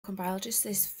welcome biologists.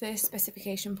 This first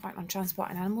specification point on transport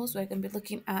in animals, we're going to be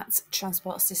looking at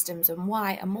transport systems and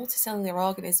why a multicellular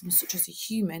organism such as a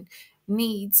human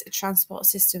needs a transport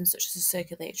system such as a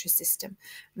circulatory system.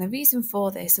 And the reason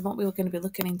for this and what we were going to be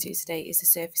looking into today is the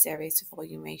surface area to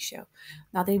volume ratio.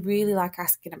 Now they really like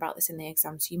asking about this in the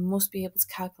exam, so you must be able to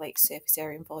calculate surface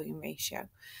area and volume ratio.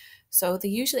 So they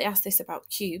usually ask this about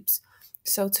cubes.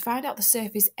 So to find out the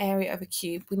surface area of a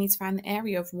cube, we need to find the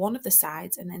area of one of the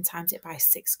sides and then times it by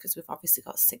 6 because we've obviously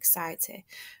got 6 sides here.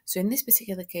 So in this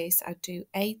particular case, I'd do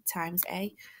A times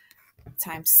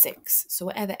 6. So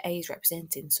whatever A is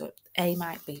representing, so A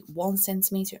might be 1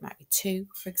 centimetre, it might be 2,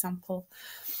 for example.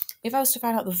 If I was to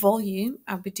find out the volume,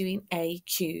 I'd be doing A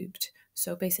cubed.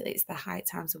 So basically it's the height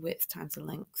times the width times the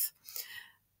length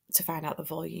to find out the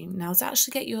volume. Now to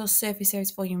actually get your surface area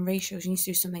to volume ratios, you need to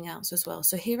do something else as well.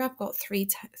 So here I've got three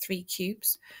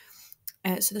cubes.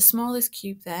 So the smallest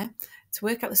cube there, to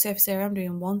work out the surface area, I'm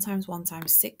doing 1 times 1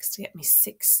 times 6 to get me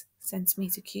 6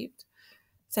 centimetre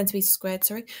squared.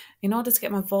 In order to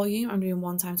get my volume, I'm doing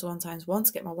 1 times 1 times 1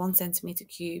 to get my 1 centimetre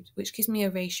cubed, which gives me a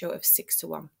ratio of 6 to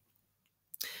 1.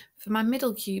 For my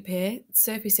middle cube here,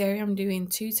 surface area, I'm doing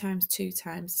 2 times 2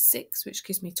 times 6, which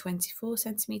gives me 24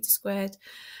 centimetres squared.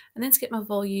 And then to get my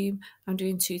volume, I'm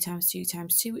doing 2 times 2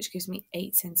 times 2, which gives me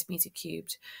 8 centimetre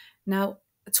cubed. Now,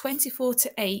 24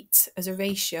 to 8 as a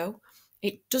ratio,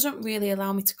 it doesn't really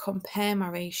allow me to compare my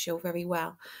ratio very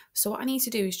well. So what I need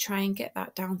to do is try and get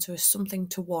that down to a something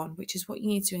to 1, which is what you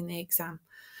need to do in the exam.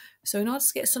 So in order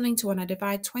to get something to 1, I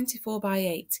divide 24 by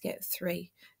 8 to get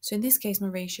 3. So in this case, my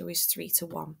ratio is 3 to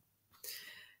 1.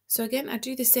 So again, I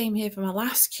do the same here for my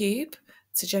last cube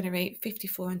to generate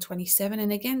 54 and 27.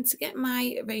 And again, to get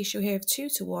my ratio here of 2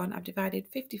 to 1, I've divided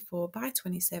 54 by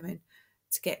 27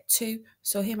 to get 2.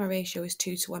 So here my ratio is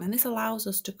 2 to 1. And this allows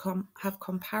us to have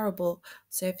comparable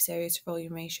surface area to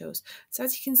volume ratios. So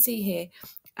as you can see here,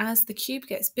 as the cube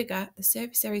gets bigger, the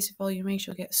surface area to volume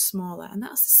ratio gets smaller. And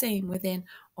that's the same within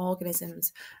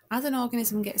organisms. As an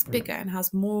organism gets bigger and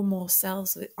has more and more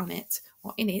cells on it,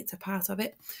 or in it, a part of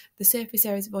it, the surface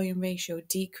area to volume ratio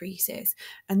decreases.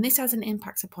 And this has an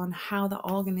impact upon how the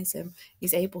organism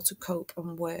is able to cope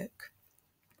and work.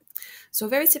 So a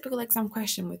very typical exam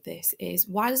question with this is,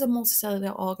 why does a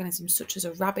multicellular organism, such as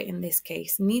a rabbit in this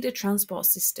case, need a transport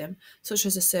system, such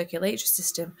as a circulatory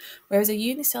system, whereas a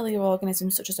unicellular organism,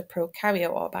 such as a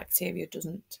prokaryote or bacteria,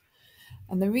 doesn't?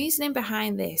 And the reasoning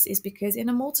behind this is because in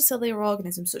a multicellular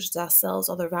organism, such as ourselves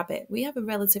or the rabbit, we have a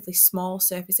relatively small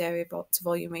surface area to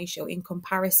volume ratio in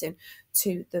comparison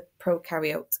to the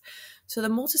prokaryote. So the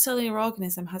multicellular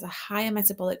organism has a higher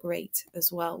metabolic rate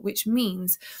as well, which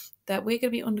means that we're going to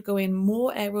be undergoing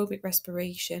more aerobic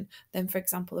respiration than, for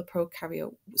example, the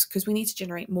prokaryotes, because we need to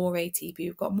generate more ATP.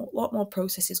 We've got a lot more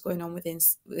processes going on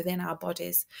within our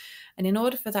bodies. And in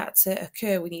order for that to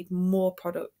occur, we need more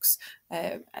products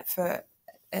for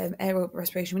aerobic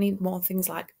respiration. We need more things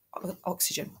like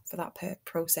oxygen for that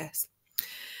process.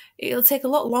 It'll take a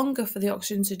lot longer for the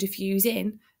oxygen to diffuse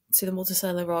in to the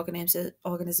multicellular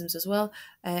organisms as well,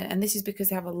 and this is because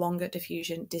they have a longer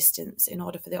diffusion distance in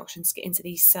order for the oxygen to get into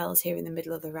these cells here in the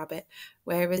middle of the rabbit,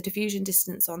 whereas the diffusion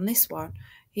distance on this one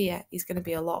here is going to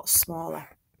be a lot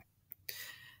smaller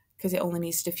because it only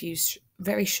needs to diffuse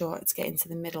very short to get into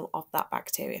the middle of that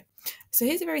bacteria. So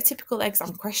here's a very typical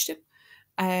exam question.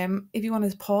 If you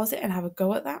want to pause it and have a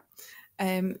go at that,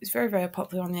 it's very, very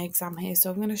popular on the exam here, so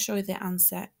I'm going to show you the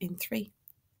answer in 3,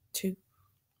 2,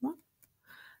 1.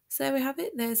 So there we have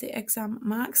it. There's the exam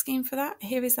mark scheme for that.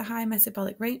 Here is the high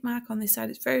metabolic rate mark on this side.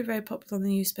 It's very, very popular on the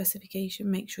new specification.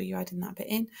 Make sure you're adding that bit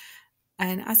in.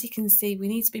 And as you can see, we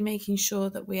need to be making sure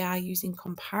that we are using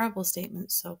comparable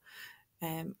statements. So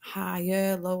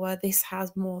higher, lower, this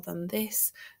has more than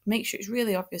this. Make sure it's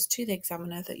really obvious to the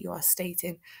examiner that you are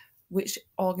stating which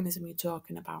organism you're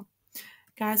talking about.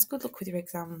 Guys, good luck with your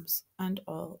exams and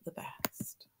all the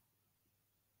best.